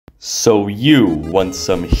So you want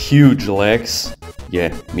some huge legs?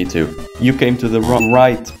 Yeah, me too. You came to the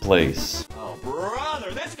right place. Oh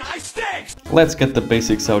brother, this guy stinks! Let's get the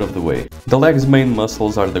basics out of the way. The leg's main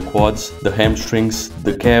muscles are the quads, the hamstrings,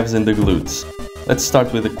 the calves and the glutes. Let's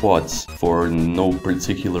start with the quads, for no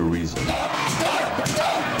particular reason.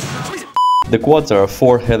 The quads are a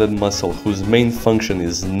four-headed muscle whose main function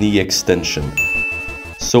is knee extension.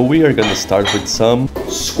 So we are gonna start with some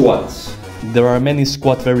squats. There are many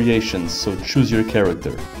squat variations, so choose your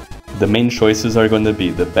character. The main choices are going to be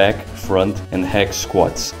the back, front and hack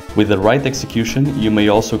squats. With the right execution, you may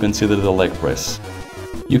also consider the leg press.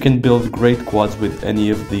 You can build great quads with any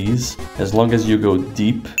of these, as long as you go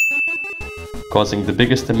deep, causing the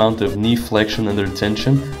biggest amount of knee flexion under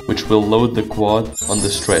tension, which will load the quad on the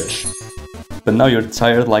stretch. But now you're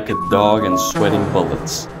tired like a dog and sweating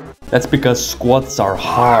bullets. That's because squats are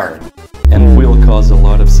hard and will cause a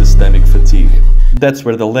lot of systemic fatigue. That's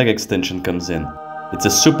where the leg extension comes in. It's a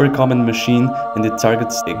super common machine and it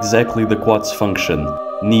targets exactly the quad's function,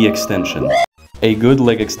 knee extension. A good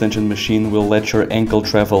leg extension machine will let your ankle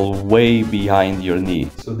travel way behind your knee.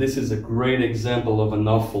 So this is a great example of an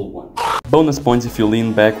awful one. Bonus points if you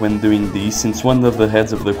lean back when doing these, since one of the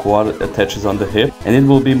heads of the quad attaches on the hip and it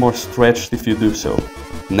will be more stretched if you do so.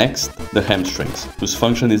 Next, the hamstrings, whose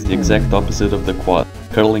function is the exact opposite of the quad,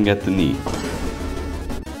 curling at the knee.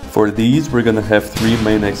 For these, we're gonna have three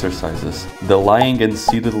main exercises: the lying and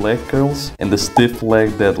seated leg curls and the stiff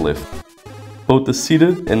leg deadlift. Both the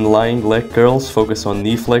seated and lying leg curls focus on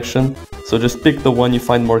knee flexion, so just pick the one you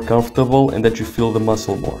find more comfortable and that you feel the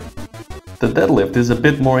muscle more. The deadlift is a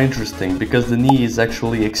bit more interesting because the knee is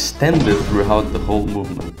actually extended throughout the whole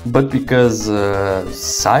movement. But because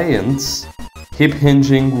science, hip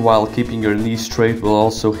hinging while keeping your knee straight will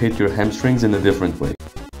also hit your hamstrings in a different way.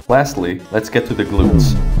 Lastly, let's get to the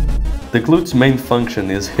glutes. The glutes' main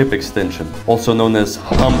function is hip extension, also known as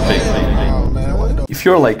humping. If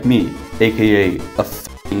you're like me, aka a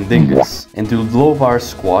f***ing dingus, and do low bar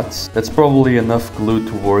squats, that's probably enough glute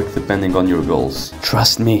to work depending on your goals.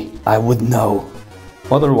 Trust me, I would know.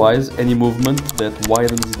 Otherwise, any movement that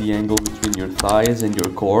widens the angle between your thighs and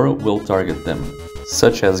your core will target them,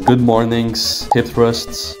 such as good mornings, hip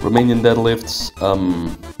thrusts, Romanian deadlifts,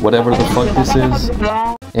 whatever the fuck this is.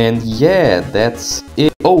 And yeah, that's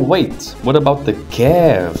it. Oh wait, what about the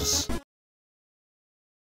calves?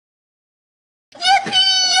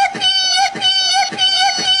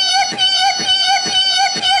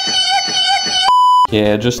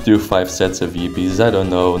 Yeah, just do 5 sets of yippies, I don't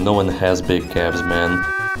know, no one has big calves, man.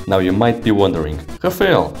 Now you might be wondering,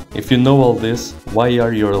 Rafael, if you know all this, why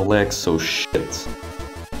are your legs so shit?